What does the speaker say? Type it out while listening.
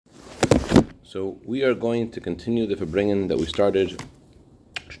So we are going to continue the Farbrengen that we started,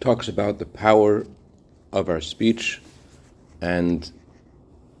 which talks about the power of our speech and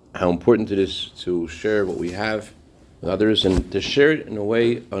how important it is to share what we have with others and to share it in a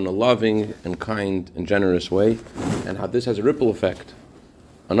way, in a loving and kind and generous way, and how this has a ripple effect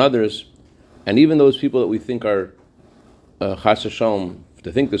on others, and even those people that we think are chas v'shalom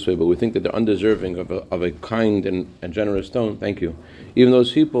to think this way, but we think that they're undeserving of a kind and generous tone. Thank you. Even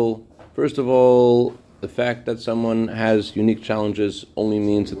those people, first of all, the fact that someone has unique challenges only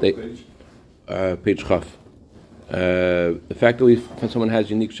means that they page chaf. The fact that someone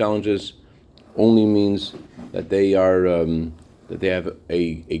has unique challenges only means that they are that they have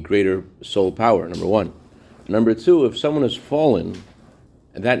a greater soul power. Number one. Number two, if someone has fallen,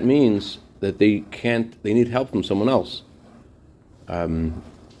 that means that they need help from someone else.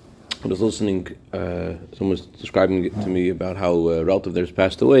 I was listening, someone was describing it to me about how a relative of theirs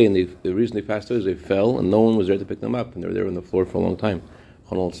passed away, and the reason they passed away is they fell, and no one was there to pick them up, and they were there on the floor for a long time.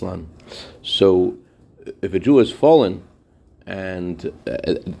 So, if a Jew has fallen, and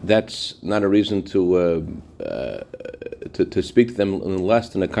that's not a reason to speak to them in less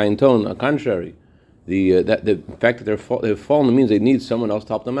than a kind tone. On the contrary, the fact that they've fallen means they need someone else to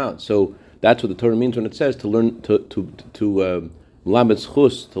help them out. So that's what the Torah means when it says to learn to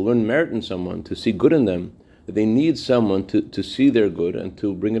learn merit in someone, to see good in them, that they need someone to see their good and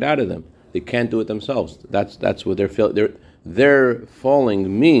to bring it out of them. They can't do it themselves. That's what their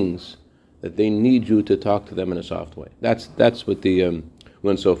falling means, that they need you to talk to them in a soft way. That's what the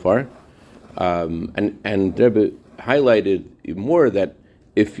learned so far. And Rebbe highlighted even more that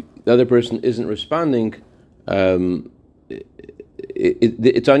if the other person isn't responding,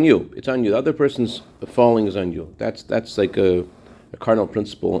 it's on you. It's on you. The other person's falling is on you. That's like a cardinal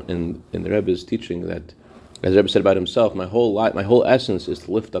principle in the Rebbe's teaching, that, as the Rebbe said about himself, my whole essence is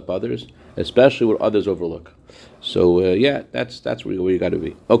to lift up others, especially what others overlook. So that's where you got to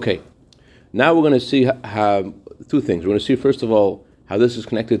be. Okay, now we're going to see how two things. We're going to see, first of all, how this is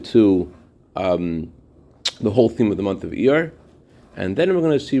connected to the whole theme of the month of Iyar, and then we're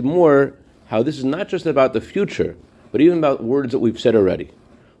going to see more how this is not just about the future, but even about words that we've said already.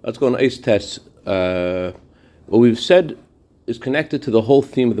 Let's go on Ace Test. What we've said is connected to the whole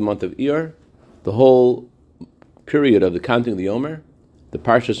theme of the month of Iyar, the whole period of the counting of the Omer. The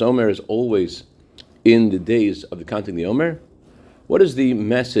Parshas Omer is always in the days of the counting of the Omer. What is the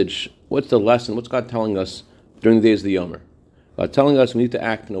message? What's the lesson? What's God telling us during the days of the Omer? God telling us we need to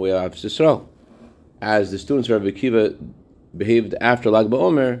act in a way of Yisrael. As the students of Rabbi Akiva behaved after Lag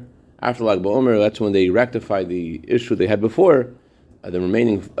BaOmer, that's when they rectified the issue they had before, the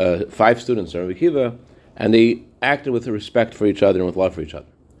remaining 5 students of Rabbi Akiva, and they acted with respect for each other and with love for each other.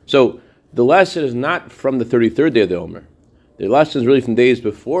 So the lesson is not from the 33rd day of the Omer. The lesson is really from days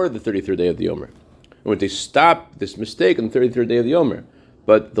before the 33rd day of the Omer. And when they stopped this mistake on the 33rd day of the Omer.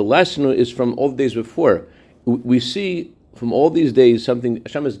 But the lesson is from all the days before. We see from all these days something,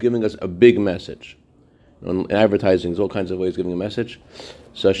 Hashem is giving us a big message. In advertising, there's all kinds of ways of giving a message.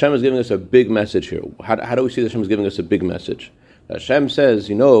 So Hashem is giving us a big message here. How do we see that Hashem is giving us a big message? Hashem says,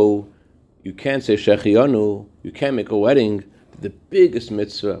 you can't say Shechiyanu, you can't make a wedding. The biggest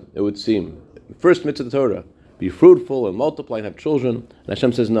mitzvah, it would seem, the first mitzvah of the Torah, be fruitful and multiply and have children. And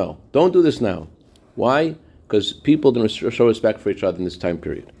Hashem says, no, don't do this now. Why? Because people don't show respect for each other in this time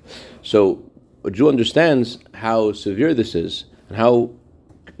period. So a Jew understands how severe this is and how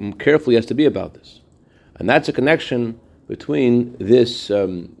careful he has to be about this. And that's a connection between this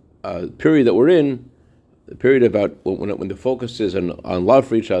period that we're in, the period about when the focus is on love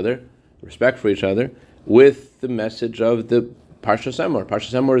for each other, respect for each other, with the message of the Parshas Emor.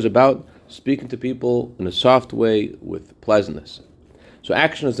 Parshas Emor is about speaking to people in a soft way with pleasantness. So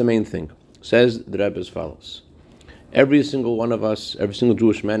action is the main thing. Says the Rebbe as follows: every single one of us, every single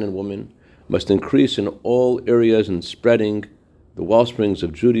Jewish man and woman, must increase in all areas in spreading the wellsprings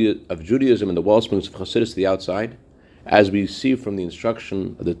of Judaism and the wellsprings of Chassidus to the outside, as we see from the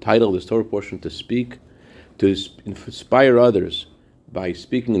instruction of the title of this Torah portion, to speak, to inspire others by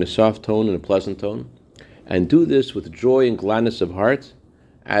speaking in a soft tone and a pleasant tone, and do this with joy and gladness of heart,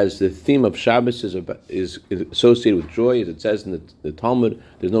 as the theme of Shabbos is associated with joy, as it says in the Talmud.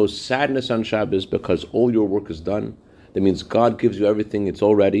 There's no sadness on Shabbos because all your work is done. That means God gives you everything, it's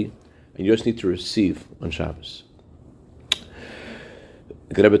all ready, and you just need to receive on Shabbos.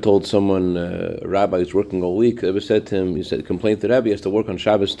 The Rebbe told someone, a rabbi who's working all week, the Rebbe said to him, he complained to the Rebbe, he has to work on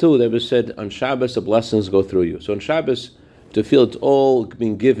Shabbos too. The Rebbe said, on Shabbos the blessings go through you. So on Shabbos, to feel it's all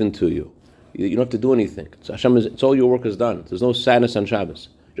being given to you. You don't have to do anything. It's all your work is done. There's no sadness on Shabbos.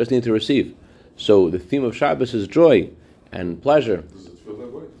 You just need to receive. So the theme of Shabbos is joy and pleasure. Does it feel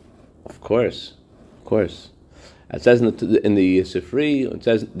that way? Of course, of course. It says in the Sifri, it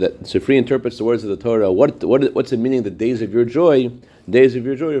says that Sifri interprets the words of the Torah. What's the meaning of the days of your joy? Days of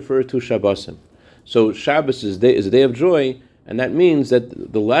your joy refer to Shabbosim. So Shabbos is a day of joy, and that means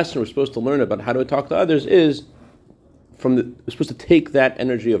that the lesson we're supposed to learn about how to talk to others is we're supposed to take that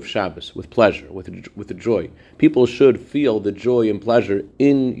energy of Shabbos with pleasure, with the joy. People should feel the joy and pleasure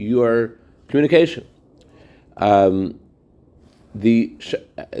in your communication.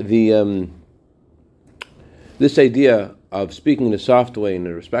 This idea of speaking in a soft way, in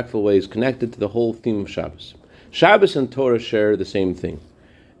a respectful way, is connected to the whole theme of Shabbos. Shabbos and Torah share the same thing.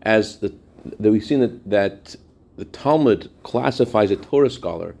 As we've seen that the Talmud classifies a Torah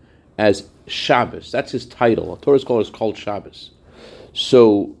scholar as Shabbos. That's his title. A Torah scholar is called Shabbos.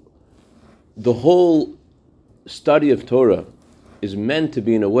 So the whole study of Torah is meant to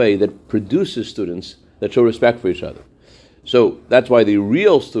be in a way that produces students that show respect for each other. So that's why the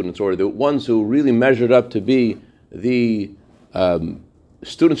real students, or the ones who really measured up to be the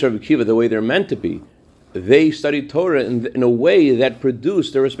students of Rabbi Akiva the way they're meant to be, they studied Torah in a way that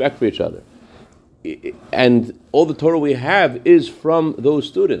produced their respect for each other. And all the Torah we have is from those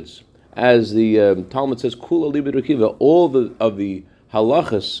students. As the Talmud says, Kula Libid Akiva, all of the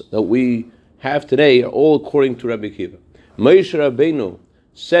halachas that we have today are all according to Rabbi Akiva. Moshe Rabbeinu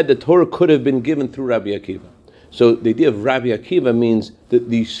said the Torah could have been given through Rabbi Akiva. So the idea of Rabbi Akiva means that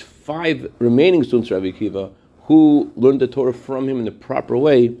these 5 remaining students of Rabbi Akiva who learned the Torah from him in the proper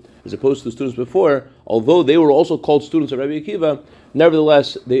way, as opposed to the students before, although they were also called students of Rabbi Akiva,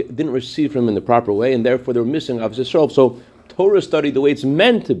 nevertheless they didn't receive from him in the proper way, and therefore they were missing Avos Yisrael. So Torah study, the way it's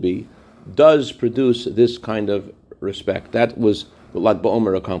meant to be, does produce this kind of respect. That was what Lag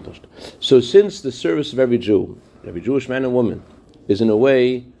BaOmer accomplished. So since the service of every Jew, every Jewish man and woman, is in a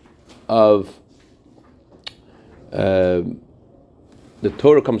way of the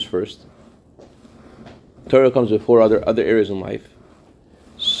Torah comes first. Torah comes before other areas in life.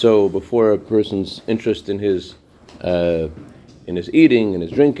 So before a person's interest in his eating, in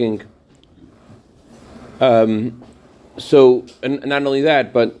his drinking. So, and not only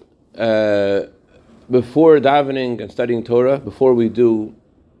that, but before davening and studying Torah, before we do,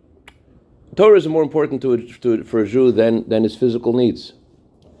 Torah is more important for a Jew than his physical needs.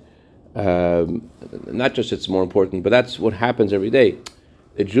 Not just it's more important, but that's what happens every day.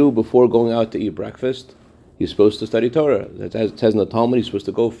 A Jew, before going out to eat breakfast, he's supposed to study Torah. It says in the Talmud, he's supposed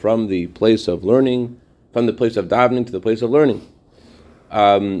to go from the place of learning, from the place of davening to the place of learning.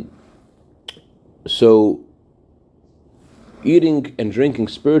 So, eating and drinking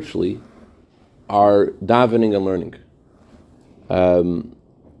spiritually are davening and learning.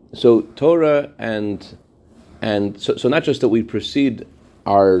 So Torah and so not just that we precede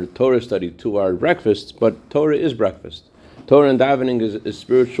our Torah study to our breakfasts, but Torah is breakfast. Torah and davening is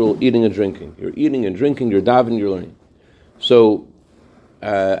spiritual eating and drinking. You're eating and drinking, you're davening, you're learning. So,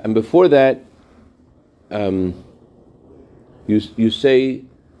 and before that, you say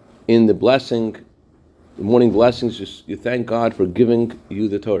in the blessing, the morning blessings, you thank God for giving you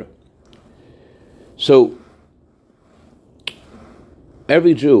the Torah. So,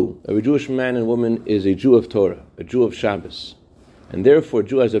 every Jew, every Jewish man and woman is a Jew of Torah, a Jew of Shabbos. And therefore, a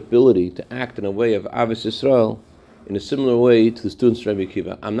Jew has the ability to act in a way of Avos Yisrael in a similar way to the students of Rabbi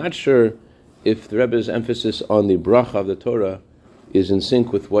Akiva. I'm not sure if the Rebbe's emphasis on the bracha of the Torah is in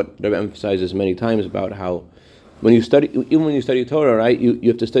sync with what the Rebbe emphasizes many times about how when you study Torah, right, you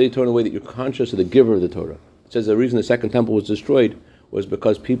have to study Torah in a way that you're conscious of the giver of the Torah. It says the reason the second temple was destroyed was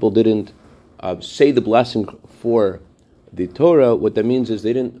because people didn't say the blessing for the Torah. What that means is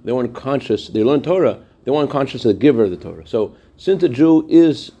they weren't conscious. They learned Torah. They weren't conscious of the giver of the Torah. So since a Jew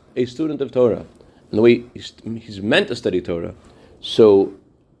is a student of Torah, and the way he's meant to study Torah, so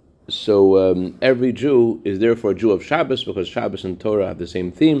every Jew is therefore a Jew of Shabbos, because Shabbos and Torah have the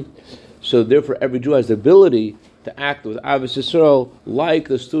same theme. So therefore every Jew has the ability to act with Avos Yisrael like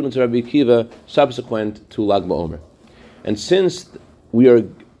the students of Rabbi Akiva subsequent to Lag BaOmer. And since we are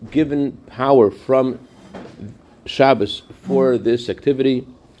given power from Shabbos for this activity,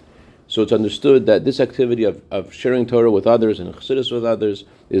 so it's understood that this activity of sharing Torah with others and Chassidus with others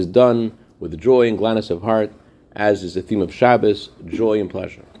is done with joy and gladness of heart, as is the theme of Shabbos, joy and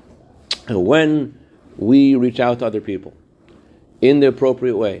pleasure. And when we reach out to other people in the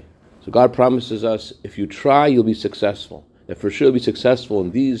appropriate way, so God promises us, if you try, you'll be successful. That for sure you'll be successful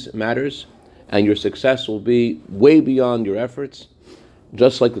in these matters, and your success will be way beyond your efforts.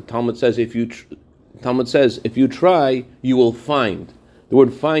 Just like the Talmud says, if you try, you will find. The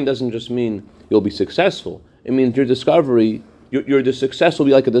word find doesn't just mean you'll be successful. It means your discovery, your success will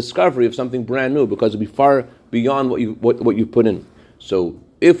be like a discovery of something brand new, because it'll be far beyond what you put in. So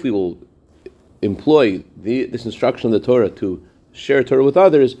if we will employ this instruction of the Torah to share Torah with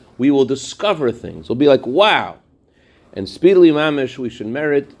others, we will discover things. We'll be like, wow. And speedily, mamish, we should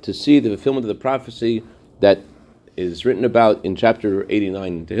merit to see the fulfillment of the prophecy that is written about in chapter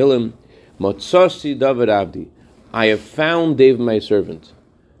 89 in Tehillim. Motzasi David Abdi, I have found David my servant.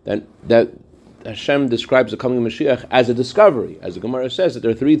 That Hashem describes the coming of Mashiach as a discovery. As the Gemara says, that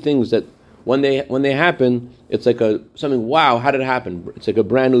there are three things that when they happen, it's like something, wow, how did it happen? It's like a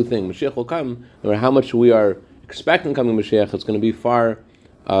brand new thing. Mashiach will come, no matter how much we are expecting coming Mashiach, it's going to be far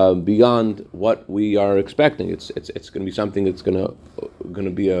beyond what we are expecting. It's going to be something that's going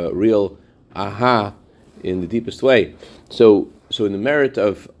to be a real aha in the deepest way. So in the merit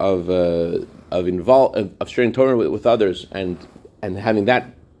of sharing Torah with others and having that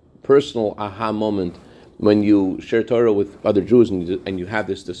personal aha moment when you share Torah with other Jews and you have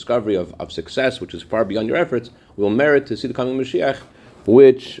this discovery of success, which is far beyond your efforts, will merit to see the coming Mashiach,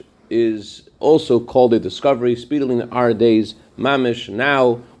 which is also called a discovery speedily in our days, mamish,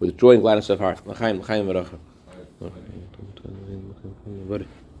 now, with joy and gladness of heart.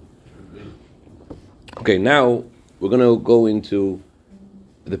 Okay, now we're going to go into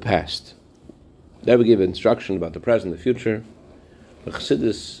the past. There we give instruction about the present, the future. The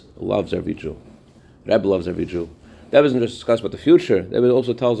Chassidus loves every Jew. Rebbe loves every Jew. That doesn't just discuss about the future. That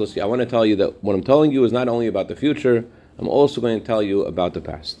also tells us, I want to tell you that what I'm telling you is not only about the future, I'm also going to tell you about the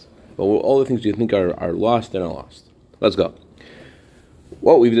past. But all the things you think are lost, they're not lost. Let's go.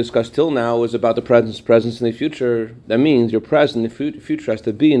 What we've discussed till now is about the presence, and the future. That means your present and future has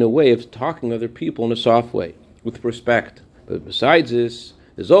to be in a way of talking to other people in a soft way, with respect. But besides this,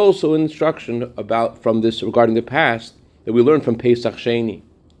 there's also an instruction from this regarding the past that we learned from Pesach Sheni.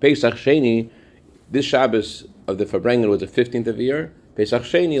 Pesach Sheni, this Shabbos of the Farbrengen was the 15th of the year. Pesach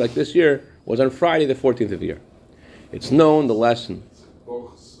Sheni, like this year, was on Friday the 14th of the year. It's known, the lesson.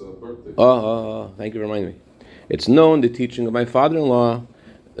 Thank you for reminding me. It's known, the teaching of my father-in-law,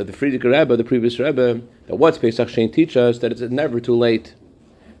 the Frierdiker Rebbe, the previous Rebbe, that what's Pesach Sheni teach us, that it's never too late.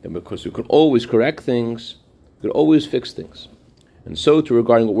 And because we can always correct things, we can always fix things. And so too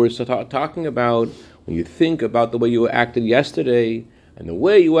regarding what we're talking about, when you think about the way you acted yesterday and the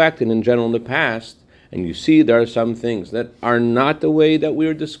way you acted in general in the past, and you see there are some things that are not the way that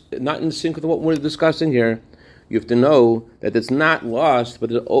we're not in sync with what we're discussing here, you have to know that it's not lost,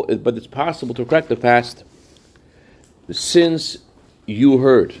 but it's possible to correct the past. Since you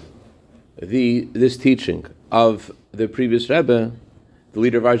heard this teaching of the previous Rebbe, the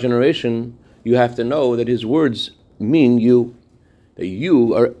leader of our generation, you have to know that his words mean you, that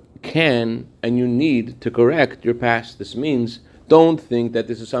you can and you need to correct your past. This means don't think that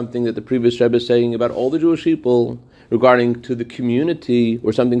this is something that the previous Rebbe is saying about all the Jewish people regarding to the community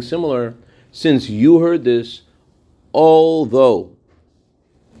or something similar. Since you heard this, although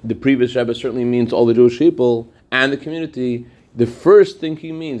the previous Rebbe certainly means all the Jewish people and the community, the first thing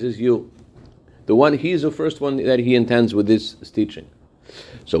he means is you. He's the first one that he intends with this teaching.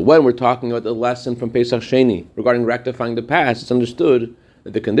 So when we're talking about the lesson from Pesach Sheni regarding rectifying the past, it's understood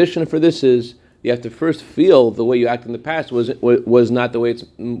that the condition for this is you have to first feel the way you acted in the past was not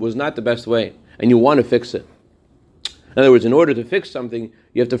the best way, and you want to fix it. In other words, in order to fix something,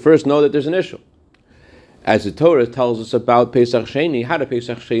 you have to first know that there's an issue. As the Torah tells us about Pesach Sheni, how did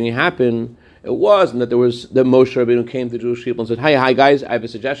Pesach Sheni happen? It wasn't that Moshe Rabbeinu came to Jewish people and said, "Hi guys, I have a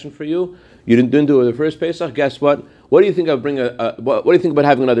suggestion for you. You didn't do it the first Pesach. Guess what? What do you think of what do you think about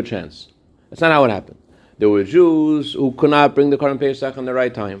having another chance?" That's not how it happened. There were Jews who could not bring the Korban Pesach on the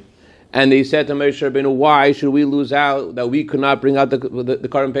right time, and they said to Moshe Rabbeinu, "Why should we lose out that we could not bring out the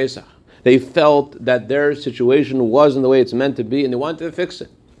Korban Pesach?" They felt that their situation wasn't the way it's meant to be, and they wanted to fix it.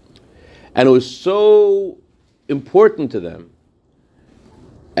 And it was so important to them,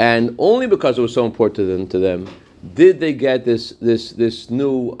 and only because it was so important to them, did they get this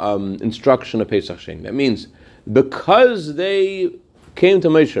new instruction of Pesach Sheni. That means because they came to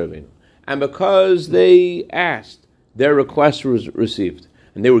Moshe Rabbeinu, and because they asked, their request was received,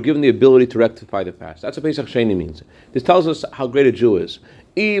 and they were given the ability to rectify the past. That's what Pesach Sheni means. This tells us how great a Jew is.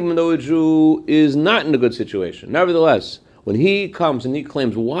 Even though a Jew is not in a good situation, nevertheless, when he comes and he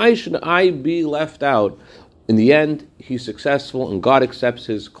claims, "Why should I be left out?" in the end, he's successful, and God accepts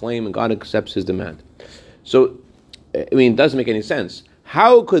his claim, and God accepts his demand. So, it doesn't make any sense.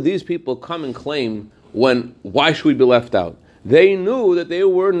 How could these people come and claim why should we be left out? They knew that they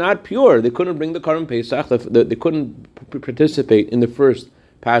were not pure. They couldn't bring the Korban Pesach. They couldn't participate in the first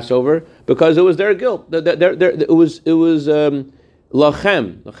Passover because it was their guilt. It was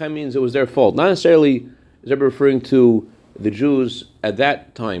lachem. Lachem means it was their fault. Not necessarily is Rebbe referring to the Jews at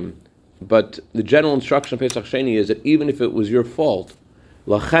that time, but the general instruction of Pesach Sheni is that even if it was your fault,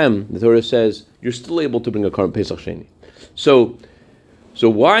 lachem, the Torah says, you're still able to bring a Karban Pesach Sheni. So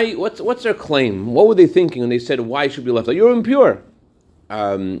why? What's their claim? What were they thinking when they said, why should we be left out? You're impure.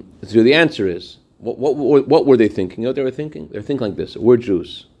 So the answer is, what were they thinking? You know what they were thinking? They're thinking like this: we're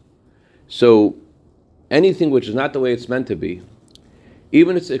Jews, so anything which is not the way it's meant to be,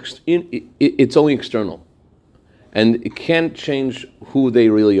 even if it's only external, and it can't change who they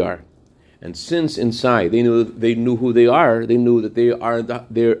really are. And since inside they knew who they are, they knew that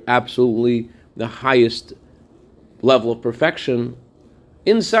they're absolutely the highest level of perfection.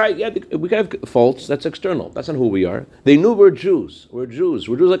 Inside, yeah, we can have faults. That's external. That's not who we are. They knew we're Jews. We're Jews.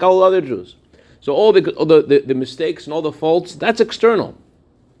 We're Jews like all other Jews. So all the mistakes and all the faults, that's external.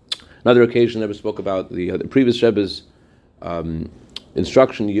 Another occasion, I never spoke about the previous Rebbe's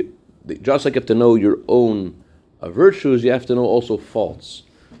instruction. Just like you have to know your own virtues, you have to know also faults.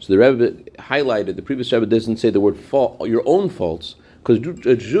 So the Rebbe highlighted, the previous Rebbe doesn't say the word fault, your own faults, because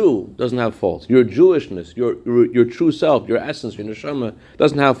a Jew doesn't have faults. Your Jewishness, your true self, your essence, your neshama,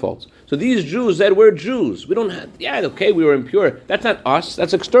 doesn't have faults. So these Jews said, we're Jews. We don't have, we were impure. That's not us,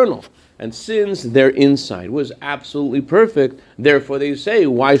 that's external. And since their inside was absolutely perfect, therefore they say,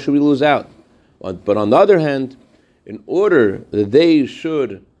 why should we lose out? But on the other hand, in order that they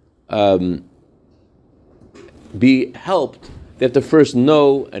should be helped, they have to first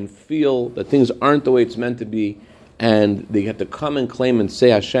know and feel that things aren't the way it's meant to be, and they have to come and claim and say,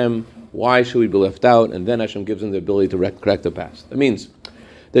 Hashem, why should we be left out? And then Hashem gives them the ability to correct the past. That means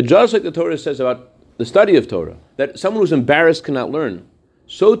that just like the Torah says about the study of Torah, that someone who's embarrassed cannot learn,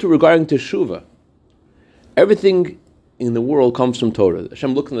 so too regarding Teshuvah. Everything in the world comes from Torah.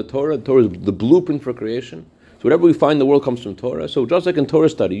 Hashem looks in the Torah is the blueprint for creation. So whatever we find in the world comes from Torah. So just like in Torah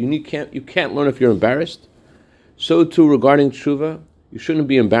study, you can't learn if you're embarrassed. So too regarding Teshuvah, you shouldn't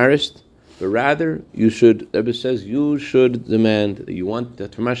be embarrassed, but rather you should, the Rebbe says, you should demand that you want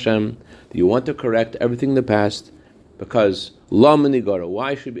that from Hashem, that you want to correct everything in the past, because La Menigara,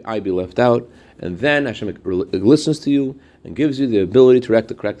 why should I be left out? And then Hashem listens to you and gives you the ability to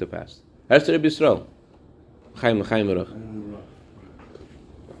correct the past. That's the Rebbe Yisrael.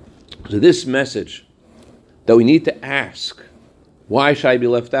 So this message that we need to ask, why should I be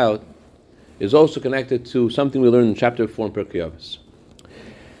left out, is also connected to something we learned in chapter 4 in Pirkei Avos.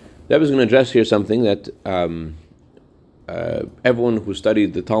 The Rebbe is going to address here something that everyone who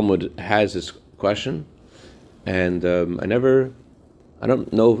studied the Talmud has this question, and I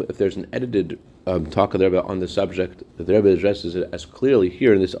don't know if there's an edited talk of the Rebbe on the subject, that the Rebbe addresses it as clearly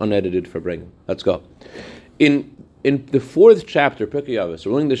here in this unedited Farbrengen. Let's go. In the 4th chapter, Pirkei Avos,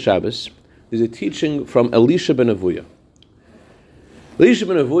 ruling the Shabbos, there's a teaching from Elisha ben Avuya. Elisha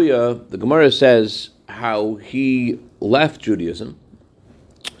ben Avuya, the Gemara says how he left Judaism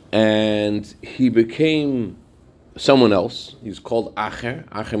and he became someone else. He's called Acher.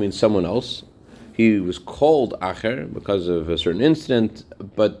 Acher means someone else. He was called Acher because of a certain incident,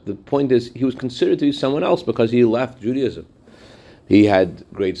 but the point is he was considered to be someone else because he left Judaism. He had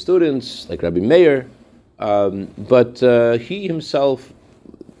great students like Rabbi Meir, but he himself,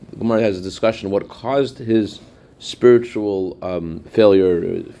 the Gemara has a discussion what caused his spiritual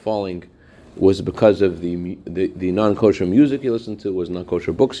failure, falling, was because of the non-kosher music he listened to, was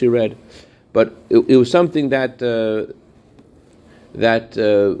non-kosher books he read, but it was something that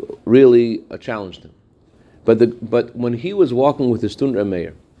really challenged him. But when he was walking with his student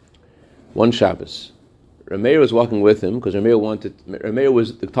Rameir, one Shabbos, Rameir was walking with him because Rameir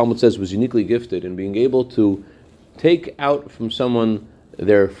was, the Talmud says, was uniquely gifted in being able to take out from someone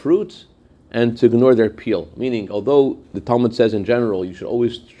their fruit and to ignore their peel. Meaning, although the Talmud says in general you should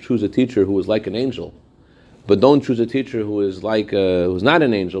always choose a teacher who is like an angel, but don't choose a teacher who is who's not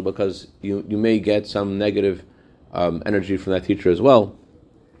an angel, because you may get some negative energy from that teacher as well.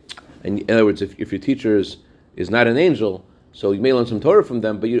 And in other words, if your teacher is not an angel, so you may learn some Torah from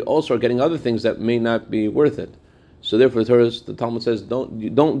them, but you also are getting other things that may not be worth it. So therefore, the Talmud says,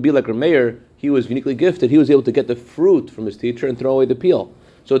 don't be like Rameir. He was uniquely gifted. He was able to get the fruit from his teacher and throw away the peel.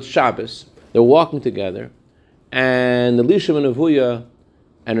 So it's Shabbos. They're walking together, and Elisha ben Avuya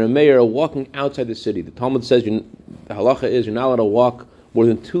and Rameir are walking outside the city. The Talmud says the halacha is you're not allowed to walk more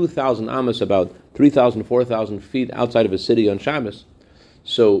than 2,000 amos, about 3,000, 4,000 feet outside of a city on Shabbos.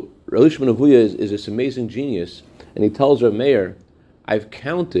 So Elisha ben Avuya is this amazing genius, and he tells Rameir, I've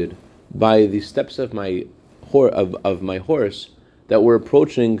counted by the steps of my horse that we're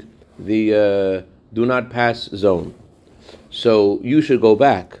approaching the do not pass zone. So you should go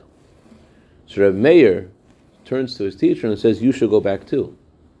back. So Reb Meir turns to his teacher and says, you should go back too.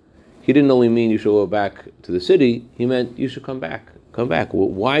 He didn't only mean you should go back to the city, he meant you should come back. Come back. Well,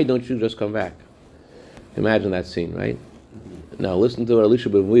 why don't you just come back? Imagine that scene, right? Now listen to Elisha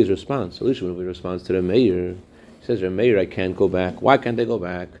ben Avuya's response. Elisha ben Avuya responds to the mayor. He says, Meir, I can't go back. Why can't I go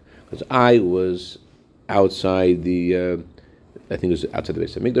back? Because I was outside the, I think it was outside the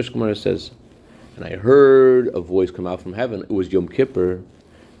Beis Hamikdash, Gemara says, and I heard a voice come out from heaven. It was Yom Kippur,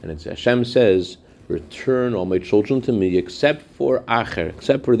 and it's Hashem says, return all my children to me, except for Acher,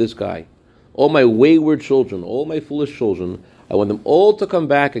 except for this guy. All my wayward children, all my foolish children, I want them all to come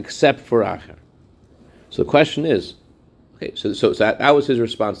back except for Acher. So the question is, okay, so that was his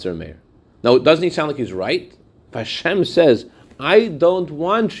response to the mayor. Now, doesn't he sound like he's right? If Hashem says, I don't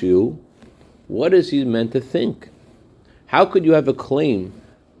want you, what is he meant to think? How could you have a claim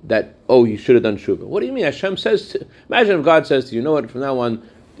that, oh, you should have done Shuvah? What do you mean? Hashem says, imagine if God says to you, you know what, from now on,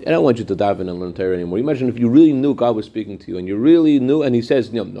 I don't want you to daven and learn Torah anymore. Imagine if you really knew God was speaking to you, and you really knew, and He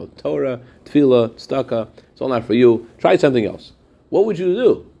says, no Torah, Tefillah, Tzedakah, it's all not for you. Try something else. What would you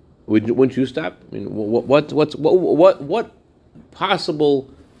do? Wouldn't you stop? I mean, what possible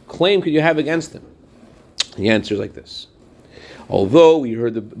claim could you have against Him? The answer is like this: although you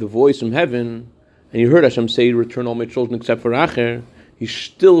heard the voice from heaven, and you heard Hashem say, "Return all my children except for Acher," he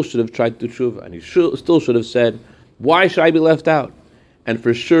still should have tried to do tshuva, and he still should have said, "Why should I be left out?" And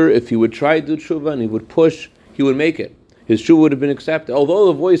for sure, if he would try to do tshuva and he would push, he would make it. His tshuva would have been accepted. Although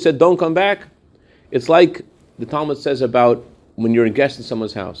the voice said, "Don't come back," it's like the Talmud says about when you're a guest in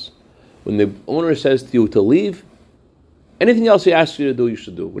someone's house. When the owner says to you to leave, anything else he asks you to do, you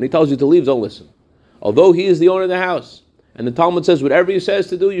should do. When he tells you to leave, don't listen. Although he is the owner of the house, and the Talmud says whatever he says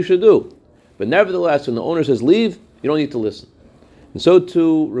to do, you should do. But nevertheless, when the owner says leave, you don't need to listen. And so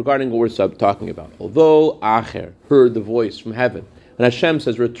too, regarding what we're talking about. Although Acher heard the voice from heaven, and Hashem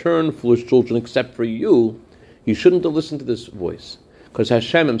says, return, foolish children, except for you, you shouldn't have listened to this voice. Because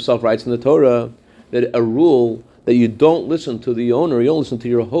Hashem himself writes in the Torah that a rule that you don't listen to the owner, you don't listen to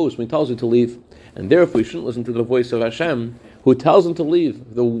your host when he tells you to leave. And therefore you shouldn't listen to the voice of Hashem, who tells him to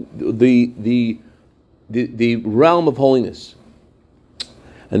leave the realm of holiness.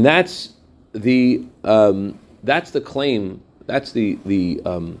 And that's the claim, that's the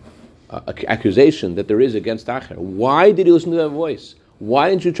accusation that there is against Acher. Why did you listen to that voice? Why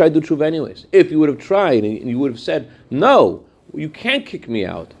didn't you try to do tshuva anyways? If you would have tried and you would have said, no, you can't kick me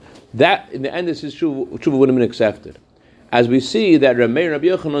out, that in the end his tshuva would have been accepted. As we see that Rabbi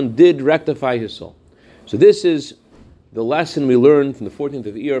Yochanan did rectify his soul. So this is the lesson we learned from the 14th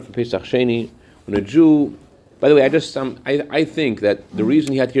of Iyar from Pesach Sheni, when a Jew. By the way, I think that the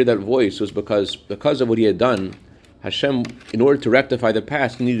reason he had to hear that voice was because of what he had done. Hashem, in order to rectify the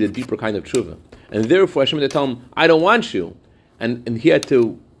past, he needed a deeper kind of tshuva, and therefore Hashem had to tell him, "I don't want you," and he had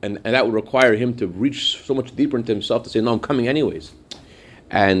to, and that would require him to reach so much deeper into himself to say, "No, I'm coming anyways,"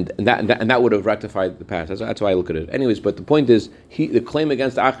 and that would have rectified the past. That's why I look at it. Anyways, but the point is, the claim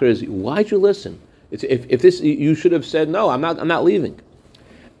against Acher is, why'd you listen? If this, you should have said, "No, I'm not leaving."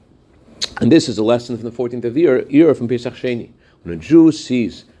 And this is a lesson from the 14th of Iyar from Pesach Sheni. When a Jew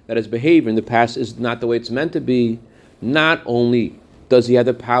sees that his behavior in the past is not the way it's meant to be, not only does he have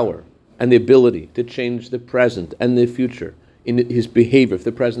the power and the ability to change the present and the future in his behavior for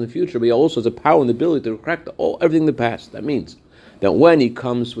the present and the future, but he also has the power and the ability to correct everything in the past. That means that when he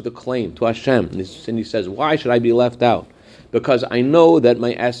comes with a claim to Hashem and he says, "Why should I be left out? Because I know that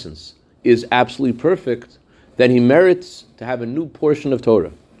my essence is absolutely perfect," then he merits to have a new portion of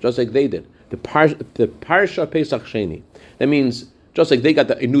Torah, just like they did. The Parsha Pesach Sheni. That means, just like they got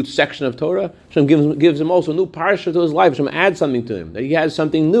a new section of Torah, Hashem gives him also a new parsha to his life. Hashem adds something to him, that he has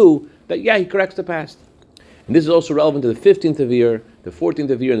something new, that he corrects the past. And this is also relevant to the 15th of Iyar. The 14th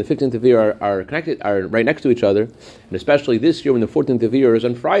of Iyar and the 15th of Iyar are connected, are right next to each other. And especially this year when the 14th of Iyar is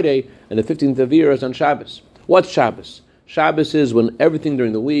on Friday and the 15th of Iyar is on Shabbos. What's Shabbos? Shabbos is when everything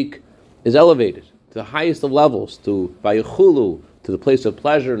during the week is elevated to the highest of levels, to Vayechulu, to the place of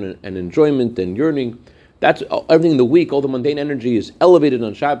pleasure and enjoyment and yearning. That's everything in the week, all the mundane energy is elevated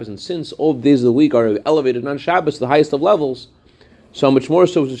on Shabbos, and since all the days of the week are elevated on Shabbos, the highest of levels, so much more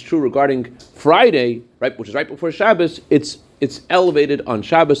so is true regarding Friday, right, which is right before Shabbos, it's elevated on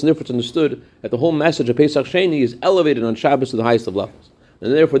Shabbos, and therefore it's understood that the whole message of Pesach Sheni is elevated on Shabbos to the highest of levels.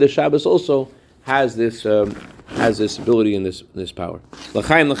 And therefore this Shabbos also has this ability and this power.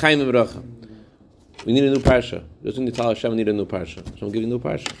 L'chaim v'bracha. We need a new parsha. Just need to tell Hashem we need a new parsha. So I'm giving a new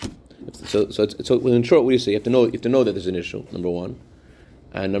parsha. So in short, what do you say? You have to know that there's an issue. Number one,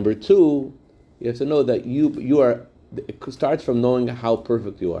 and number two, you have to know that you are. It starts from knowing how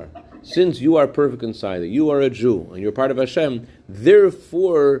perfect you are. Since you are perfect inside, that you are a Jew and you're part of Hashem.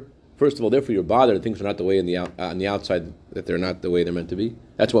 Therefore, first of all, you're bothered. Things are not the way on the outside, that they're not the way they're meant to be.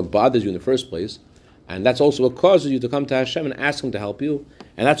 That's what bothers you in the first place, and that's also what causes you to come to Hashem and ask Him to help you.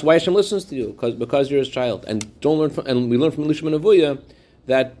 And that's why Hashem listens to you, because you're His child. And we learn from Lishma Nevuya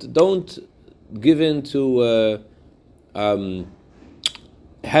that don't give in to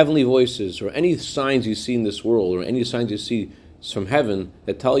heavenly voices or any signs you see in this world or any signs you see from heaven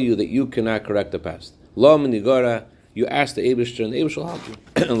that tell you that you cannot correct the past. Lo Menigora, you ask the Eibishter, and the Eibishter will help you.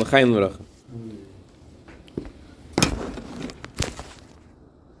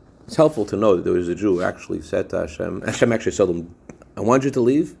 It's helpful to know that there was a Jew who actually said to Hashem actually told him, I want you to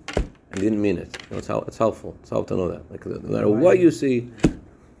leave, and he didn't mean it. It's helpful. It's helpful to know that. Like, no matter what you see. I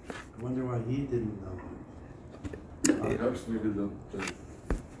wonder why he didn't know. Perhaps maybe that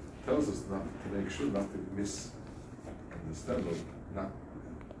tells us not to make sure not to misunderstand or not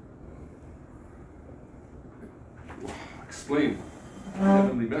explain the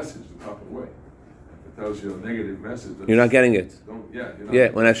heavenly message the proper way. It tells you a negative message. You're not getting it.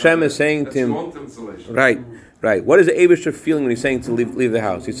 When Hashem is saying to him, right. What is the Eibishter feeling when he's saying to leave the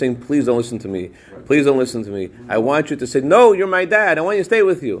house? He's saying, please don't listen to me. Please don't listen to me. I want you to say, no, you're my dad. I want you to stay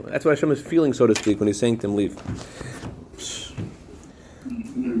with you. That's what Hashem is feeling, so to speak, when he's saying to him, leave.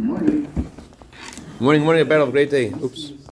 Morning, a battle, great day. Oops.